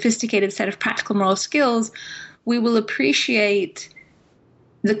and sophisticated set of practical moral skills, we will appreciate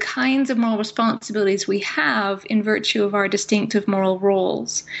the kinds of moral responsibilities we have in virtue of our distinctive moral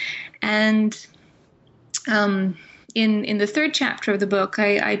roles. And in the third chapter of the book,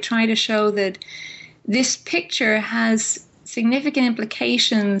 I try to show that this picture has significant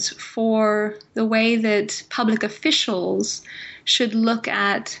implications for the way that public officials should look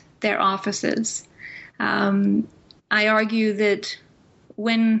at their offices. I argue that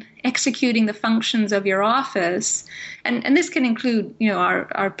when executing the functions of your office, and this can include,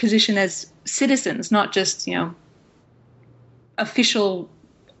 our position as citizens, not just, official,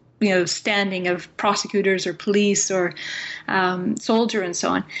 standing of prosecutors or police or soldier and so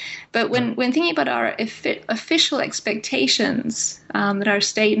on. But when thinking about our official expectations that our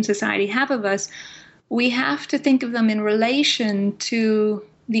state and society have of us, we have to think of them in relation to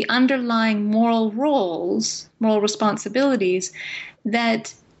the underlying moral roles, moral responsibilities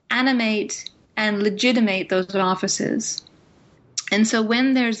that animate and legitimate those offices. And so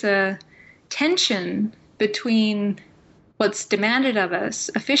when there's a tension between what's demanded of us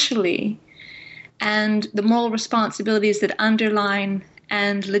officially and the moral responsibilities that underline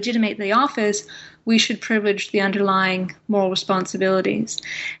and legitimate the office, we should privilege the underlying moral responsibilities.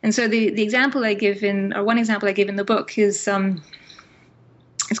 And so the example I give one example I give in the book is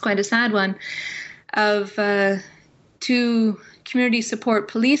it's quite a sad one, of two community support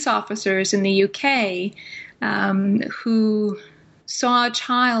police officers in the UK who saw a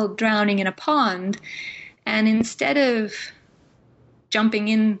child drowning in a pond, and instead of jumping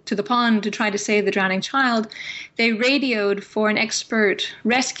into the pond to try to save the drowning child, they radioed for an expert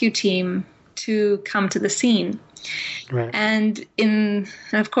rescue team to come to the scene. Right. And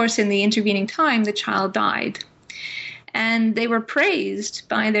of course, in the intervening time, the child died. And they were praised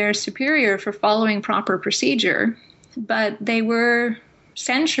by their superior for following proper procedure, but they were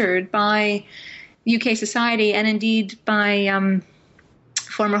censured by UK society, and indeed by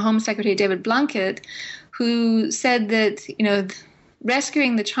former Home Secretary David Blunkett, who said that,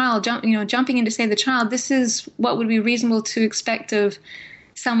 rescuing the child, jumping in to save the child, this is what would be reasonable to expect of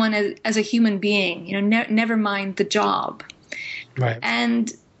someone as a human being, never mind the job. Right.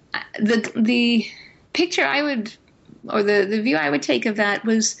 And the picture the view I would take of that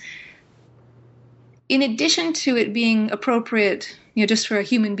was, in addition to it being appropriate, just for a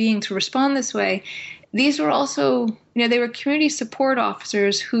human being to respond this way, these were also, they were community support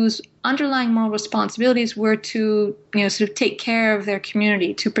officers whose underlying moral responsibilities were to, sort of take care of their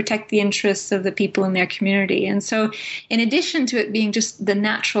community, to protect the interests of the people in their community. And so in addition to it being just the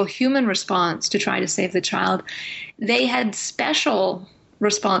natural human response to try to save the child, they had special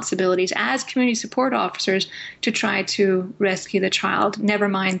responsibilities as community support officers to try to rescue the child, never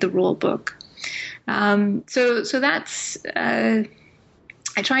mind the rule book. So that's...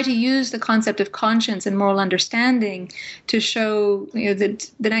 I try to use the concept of conscience and moral understanding to show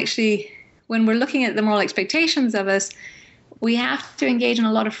that actually, when we're looking at the moral expectations of us, we have to engage in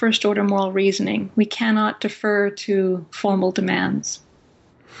a lot of first-order moral reasoning. We cannot defer to formal demands.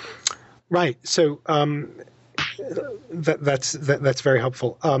 Right. So that's very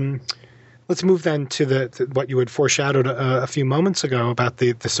helpful. Let's move then to what you had foreshadowed a few moments ago about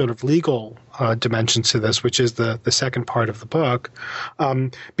the sort of legal dimensions to this, which is the second part of the book,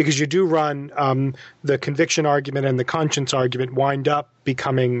 because you do run the conviction argument and the conscience argument wind up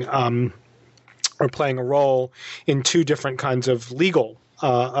becoming or playing a role in two different kinds of legal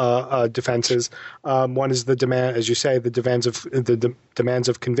defenses. One is the demand, as you say, the demands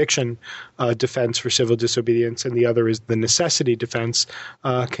of conviction defense for civil disobedience, and the other is the necessity defense.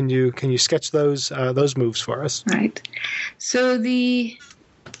 Can you sketch those moves for us? Right. So the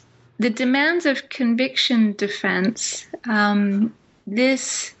demands of conviction defense.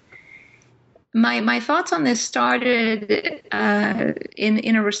 My thoughts on this started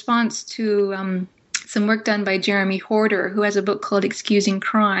in a response to some work done by Jeremy Horder, who has a book called Excusing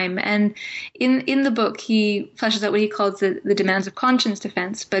Crime. And in the book, he fleshes out what he calls the demands of conscience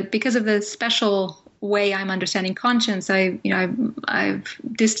defense. But because of the special way I'm understanding conscience, I've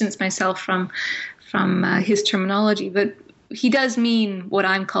distanced myself from his terminology. But he does mean what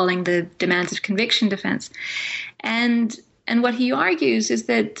I'm calling the demands of conviction defense. And what he argues is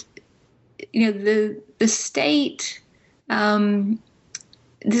that the state.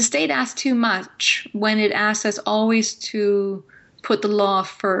 The state asks too much when it asks us always to put the law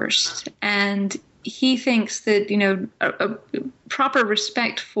first. And he thinks that, a proper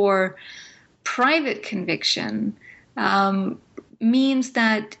respect for private conviction means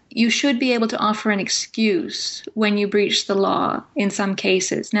that you should be able to offer an excuse when you breach the law in some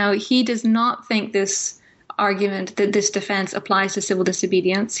cases. Now, he does not think this argument that this defense applies to civil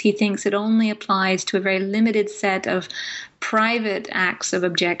disobedience. He thinks it only applies to a very limited set of private acts of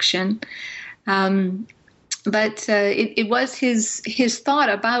objection. But it was his thought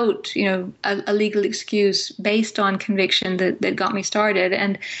about, a legal excuse based on conviction that got me started.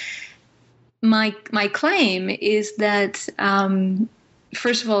 And my claim is that,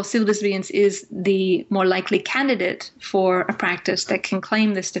 first of all, civil disobedience is the more likely candidate for a practice that can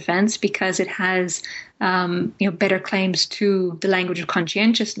claim this defense because it has, better claims to the language of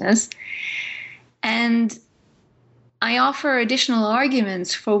conscientiousness. And I offer additional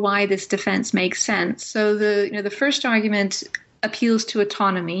arguments for why this defense makes sense. So the first argument appeals to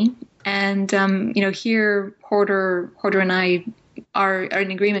autonomy, and here Horder and I are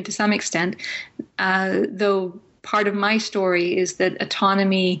in agreement to some extent, though part of my story is that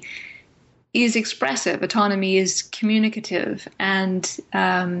autonomy is expressive, autonomy is communicative, and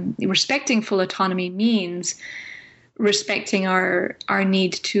respecting full autonomy means respecting our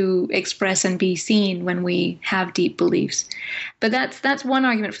need to express and be seen when we have deep beliefs. But that's one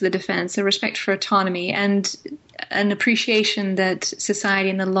argument for the defense, a respect for autonomy and an appreciation that society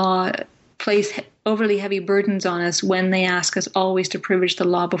and the law place overly heavy burdens on us when they ask us always to privilege the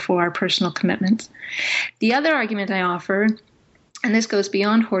law before our personal commitments. The other argument I offer, and this goes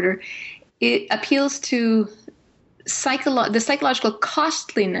beyond Horder, it appeals to the psychological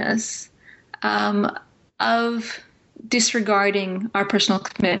costliness of disregarding our personal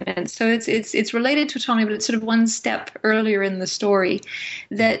commitments. So it's related to autonomy, but it's sort of one step earlier in the story,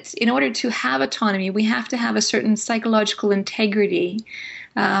 that in order to have autonomy, we have to have a certain psychological integrity,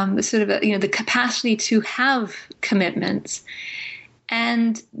 the capacity to have commitments.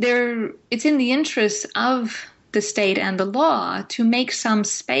 And it's in the interests of the state and the law to make some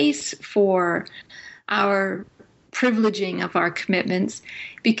space for our privileging of our commitments,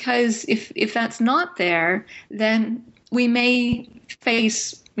 because if that's not there, then we may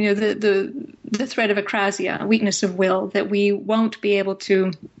face, the threat of acrasia, a weakness of will, that we won't be able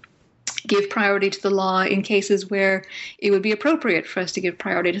to give priority to the law in cases where it would be appropriate for us to give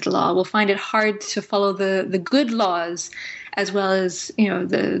priority to the law. We'll find it hard to follow the good laws as well as,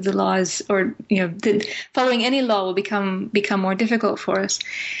 the laws, or, following any law will become more difficult for us.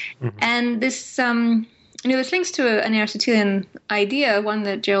 Mm-hmm. And this, this links to an Aristotelian idea, one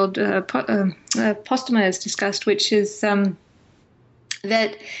that Gerald Postma has discussed, which is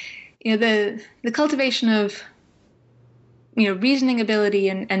that, the cultivation of reasoning ability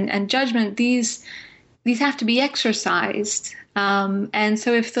and judgment, these have to be exercised. And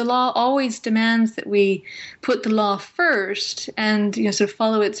so if the law always demands that we put the law first and, sort of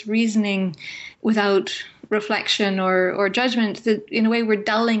follow its reasoning without reflection or judgment, that in a way we're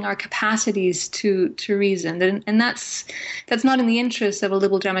dulling our capacities to reason. And that's not in the interest of a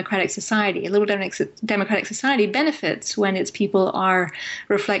liberal democratic society. A liberal democratic society benefits when its people are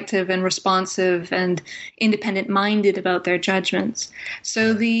reflective and responsive and independent-minded about their judgments.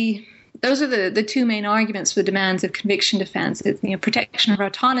 So those are the two main arguments for the demands of conviction defense. It's, protection of our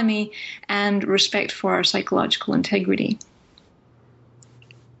autonomy and respect for our psychological integrity.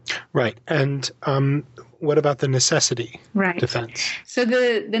 Right. And what about the necessity defense? So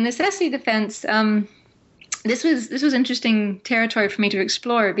the necessity defense, this was interesting territory for me to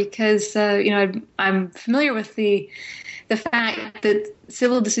explore because I'm familiar with the fact that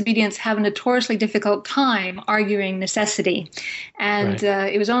civil disobedience have a notoriously difficult time arguing necessity, and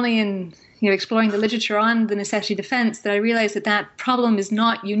it was only in exploring the literature on the necessity defense that I realized that problem is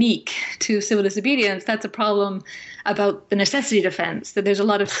not unique to civil disobedience. That's a problem about the necessity defense, that there's a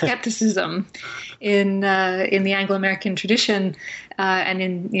lot of skepticism in the Anglo-American tradition and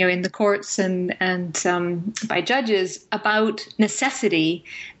in the courts and by judges about necessity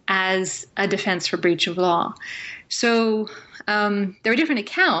as a defense for breach of law. So there are different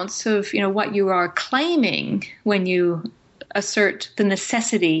accounts of what you are claiming when you assert the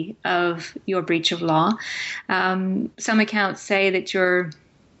necessity of your breach of law. Some accounts say that you're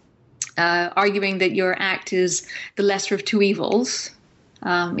arguing that your act is the lesser of two evils,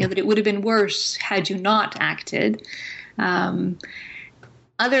 that it would have been worse had you not acted. Other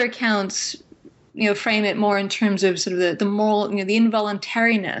accounts, frame it more in terms of sort of the moral, the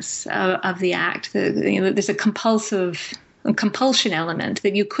involuntariness of the act. There's a compulsion element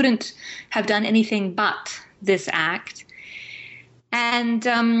that you couldn't have done anything but this act. And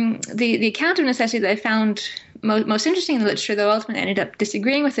the account of necessity that I found most interesting in the literature, though ultimately I ended up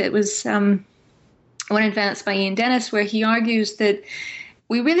disagreeing with it, was one advanced by Ian Dennis, where he argues that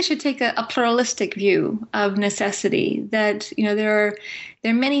we really should take a pluralistic view of necessity, that there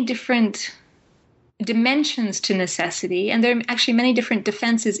are many different dimensions to necessity, and there are actually many different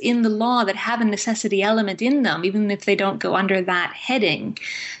defenses in the law that have a necessity element in them, even if they don't go under that heading.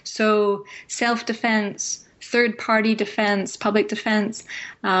 So self-defense, third-party defense, public defense,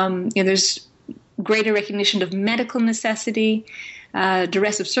 there's greater recognition of medical necessity,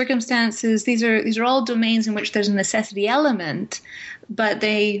 duress of circumstances. These are all domains in which there's a necessity element, but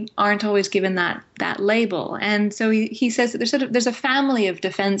they aren't always given that label. And so he says that there's a family of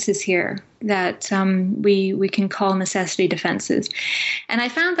defenses here that we can call necessity defenses. And I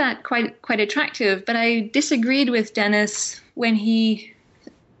found that quite attractive, but I disagreed with Dennis when he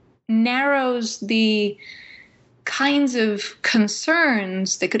narrows the kinds of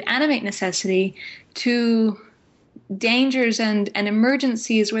concerns that could animate necessity to dangers and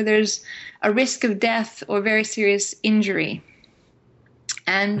emergencies where there's a risk of death or very serious injury.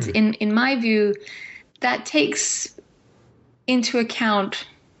 And in my view, that takes into account,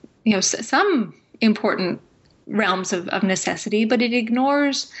 some important realms of necessity, but it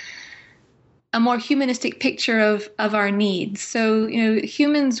ignores a more humanistic picture of our needs. So,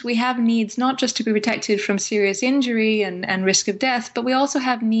 humans, we have needs not just to be protected from serious injury and risk of death, but we also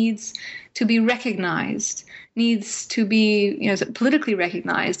have needs to be recognized, needs to be, politically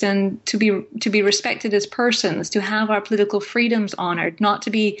recognized, and to be respected as persons, to have our political freedoms honored, not to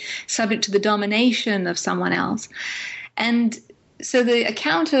be subject to the domination of someone else. And so the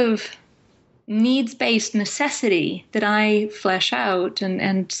account of needs-based necessity that I flesh out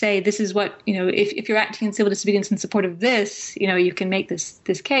and say this is what, if you're acting in civil disobedience in support of this, you can make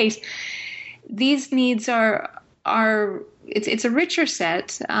this case. These needs it's a richer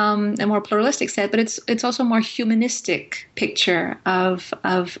set, a more pluralistic set, but it's also a more humanistic picture of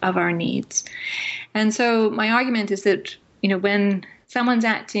our needs. And so my argument is that, when someone's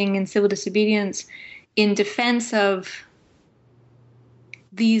acting in civil disobedience in defense of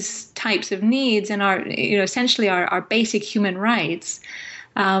these types of needs and essentially our basic human rights,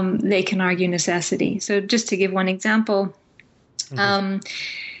 they can argue necessity. So just to give one example,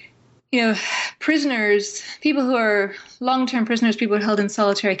 prisoners, people who are long-term prisoners, people who are held in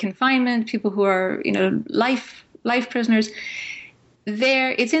solitary confinement, people who are, life prisoners,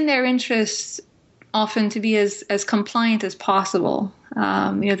 it's in their interests often to be as compliant as possible.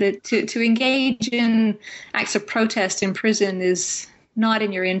 To engage in acts of protest in prison is not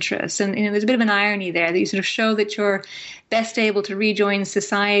in your interest. And there's a bit of an irony there that you sort of show that you're best able to rejoin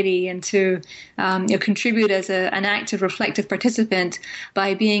society and to contribute as an active, reflective participant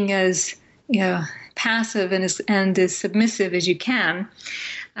by being as passive and as submissive as you can.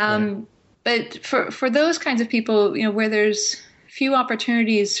 But for those kinds of people, where there's few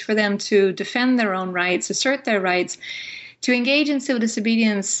opportunities for them to defend their own rights, assert their rights, to engage in civil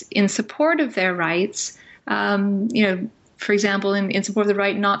disobedience in support of their rights, for example, in support of the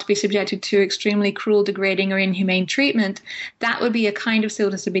right not to be subjected to extremely cruel, degrading, or inhumane treatment, that would be a kind of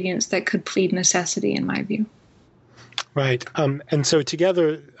civil disobedience that could plead necessity, in my view. Right. And so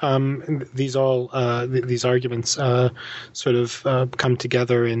together, these arguments sort of come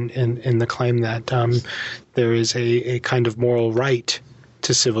together in the claim that there is a kind of moral right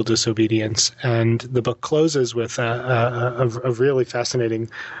to civil disobedience. And the book closes with a really fascinating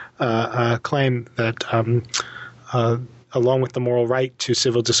claim that along with the moral right to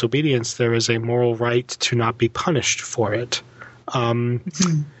civil disobedience, there is a moral right to not be punished for it.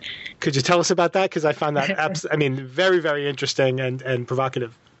 Could you tell us about that? Because I found that, very, very interesting and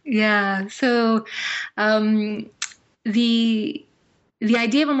provocative. Yeah. So the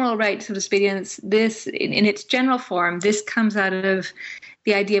idea of a moral right to civil disobedience, this, in its general form, this comes out of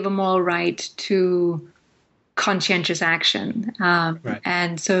the idea of a moral right to conscientious action. Right.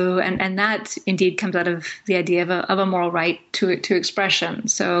 And so, and that indeed comes out of the idea of a moral right to expression.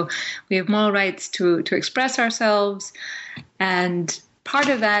 So we have moral rights to express ourselves, and part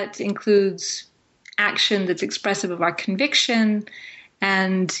of that includes action that's expressive of our conviction.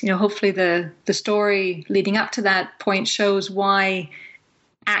 And, hopefully the story leading up to that point shows why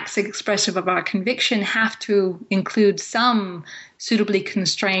acts expressive of our conviction have to include some suitably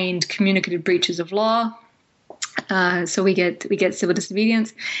constrained communicative breaches of law. So we get civil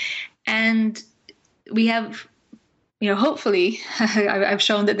disobedience, and we have, hopefully, I've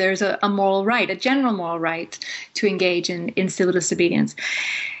shown that there's a moral right, a general moral right to engage in civil disobedience.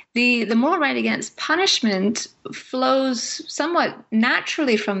 The moral right against punishment flows somewhat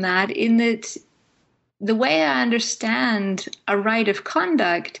naturally from that, in that the way I understand a right of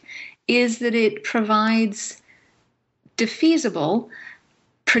conduct is that it provides defeasible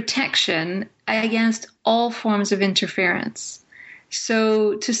protection against all forms of interference.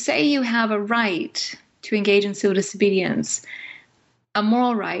 So to say you have a right to engage in civil disobedience, a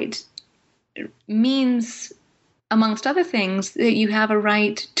moral right, means, amongst other things, that you have a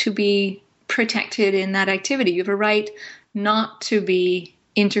right to be protected in that activity. You have a right not to be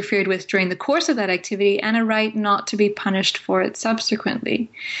interfered with during the course of that activity, and a right not to be punished for it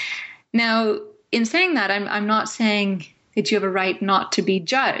subsequently. Now, in saying that, I'm not saying that you have a right not to be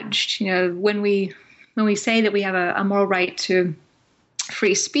judged. When we say that we have a moral right to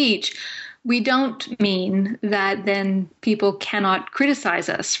free speech, we don't mean that then people cannot criticize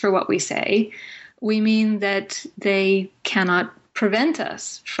us for what we say. We mean that they cannot prevent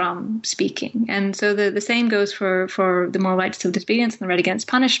us from speaking. And so the same goes for the moral right to civil disobedience and the right against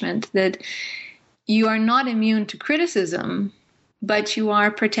punishment, that you are not immune to criticism, but you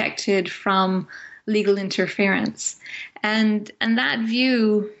are protected from legal interference. And that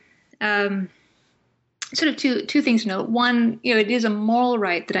view, sort of two things to note. One, it is a moral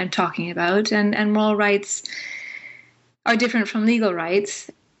right that I'm talking about, and moral rights are different from legal rights,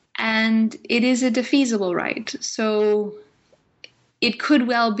 and it is a defeasible right. So it could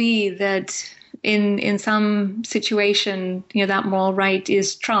well be that in some situation, that moral right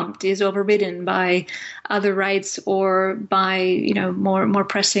is trumped, is overridden by other rights or by, more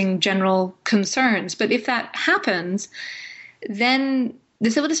pressing general concerns. But if that happens, then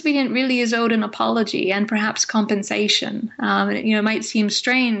the civil disobedient really is owed an apology and perhaps compensation. It might seem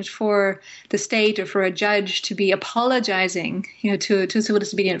strange for the state or for a judge to be apologizing, to a civil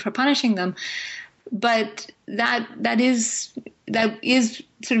disobedient for punishing them, but that is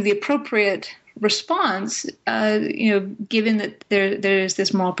sort of the appropriate response, given that there is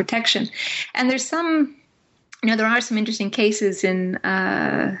this moral protection. And there's some, there are some interesting cases in,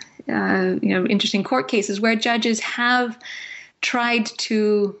 interesting court cases where judges have tried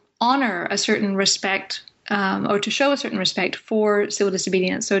to honor a certain respect or to show a certain respect for civil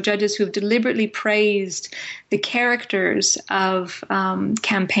disobedience. So judges who have deliberately praised the characters of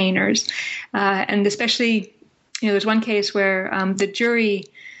campaigners, and especially there's one case where the jury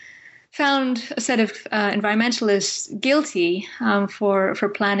found a set of environmentalists guilty for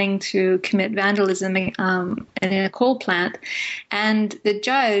planning to commit vandalism in a coal plant, and the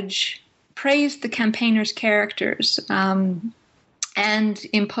judge praised the campaigners' characters and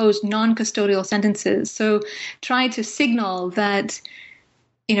imposed non-custodial sentences. So tried to signal that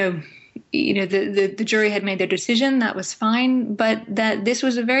the jury had made their decision, that was fine, but that this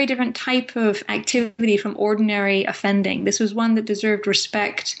was a very different type of activity from ordinary offending. This was one that deserved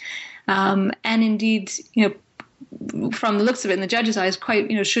respect. And indeed, from the looks of it in the judge's eyes,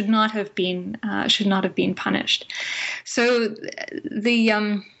 quite, should not have been punished. So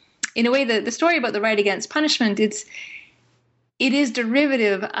in a way, the story about the right against punishment, it is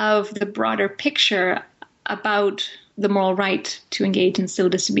derivative of the broader picture about the moral right to engage in civil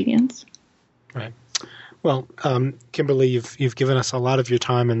disobedience. Right. Well, Kimberly, you've given us a lot of your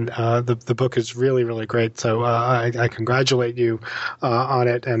time, and the book is really, really great. So I congratulate you on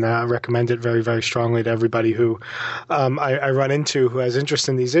it, and recommend it very, very strongly to everybody who I run into who has interest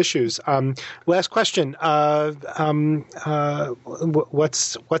in these issues. Last question: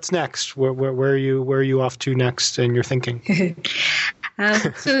 what's next? Where are you off to next in your thinking?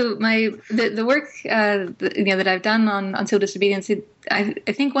 So the work that I've done on civil disobedience, I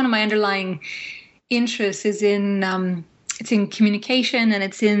think one of my underlying interest is in it's in communication, and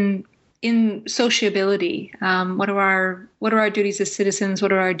it's in sociability. What are our duties as citizens?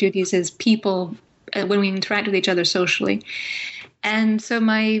 What are our duties as people when we interact with each other socially? And so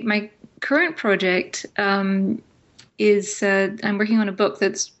my current project is I'm working on a book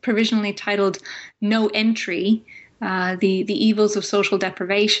that's provisionally titled No Entry: The Evils of Social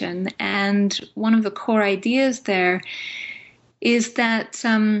Deprivation. And one of the core ideas there is that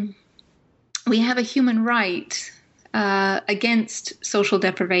we have a human right against social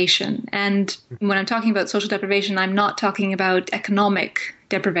deprivation. And when I'm talking about social deprivation, I'm not talking about economic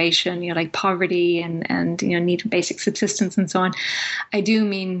deprivation, like poverty and need for basic subsistence and so on. I do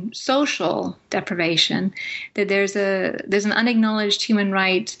mean social deprivation, that there's an unacknowledged human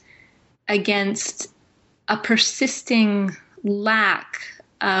right against a persisting lack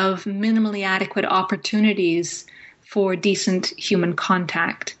of minimally adequate opportunities for decent human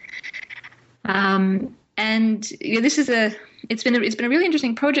contact. And this is it's been a really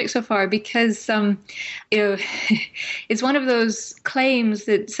interesting project so far, because it's one of those claims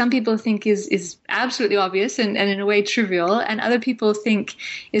that some people think is absolutely obvious and in a way trivial, and other people think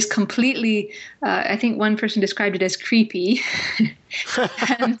is completely. I think one person described it as creepy,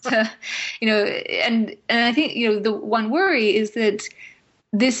 and and I think the one worry is that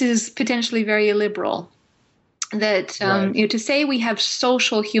this is potentially very illiberal. That right. To say we have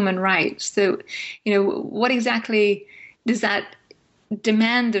social human rights, so what exactly does that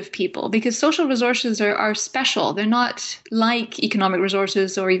demand of people? Because social resources are special. They're not like economic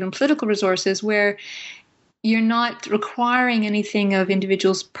resources or even political resources, where you're not requiring anything of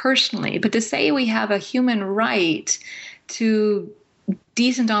individuals personally. But to say we have a human right to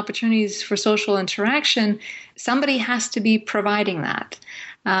decent opportunities for social interaction, somebody has to be providing that.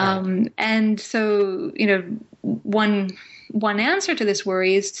 And so, one answer to this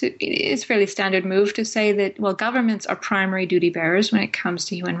worry is fairly standard move to say that, well, governments are primary duty bearers when it comes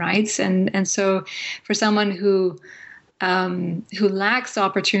to human rights. And so for someone who lacks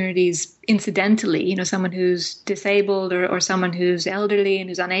opportunities incidentally, someone who's disabled or someone who's elderly and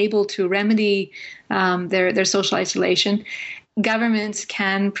who's unable to remedy their social isolation, governments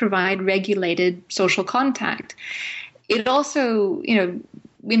can provide regulated social contact. It also,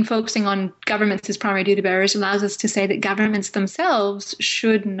 in focusing on governments as primary duty bearers, allows us to say that governments themselves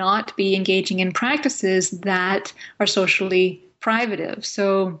should not be engaging in practices that are socially privative.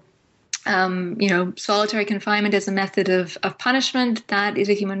 So, solitary confinement as a method of punishment, that is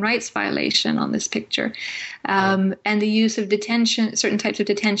a human rights violation on this picture. And the use of detention, certain types of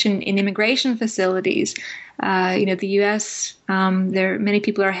detention in immigration facilities. The U.S., many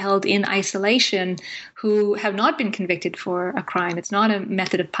people are held in isolation who have not been convicted for a crime. It's not a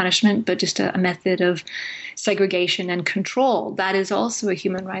method of punishment, but just a method of segregation and control. That is also a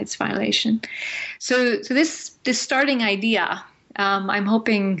human rights violation. So this starting idea, I'm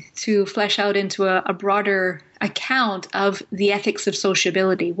hoping to flesh out into a broader account of the ethics of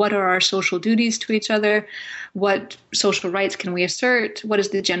sociability. What are our social duties to each other? What social rights can we assert? What is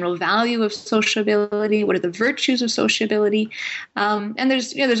the general value of sociability? What are the virtues of sociability? And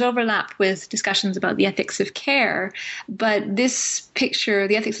there's overlap with discussions about the ethics of care. But this picture,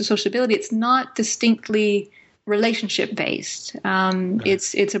 the ethics of sociability, it's not distinctly relationship based.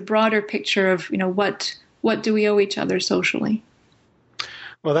 It's a broader picture of what do we owe each other socially.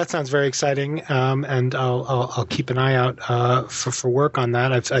 Well, that sounds very exciting, and I'll keep an eye out for work on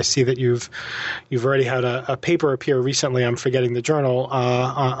that. I see that you've already had a paper appear recently. I'm forgetting the journal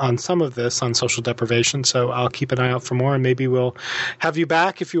on some of this on social deprivation, so I'll keep an eye out for more, and maybe we'll have you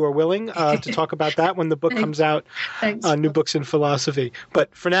back if you are willing to talk about that when the book comes out. New Books in Philosophy.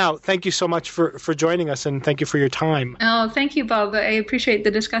 But for now, thank you so much for joining us, and thank you for your time. Oh, thank you, Bob. I appreciate the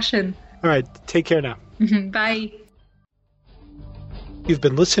discussion. All right, take care now. Bye. You've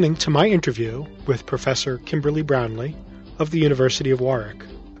been listening to my interview with Professor Kimberly Brownlee of the University of Warwick.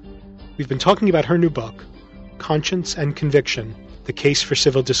 We've been talking about her new book, Conscience and Conviction, The Case for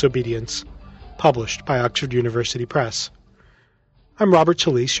Civil Disobedience, published by Oxford University Press. I'm Robert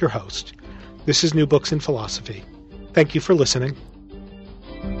Talisse, your host. This is New Books in Philosophy. Thank you for listening.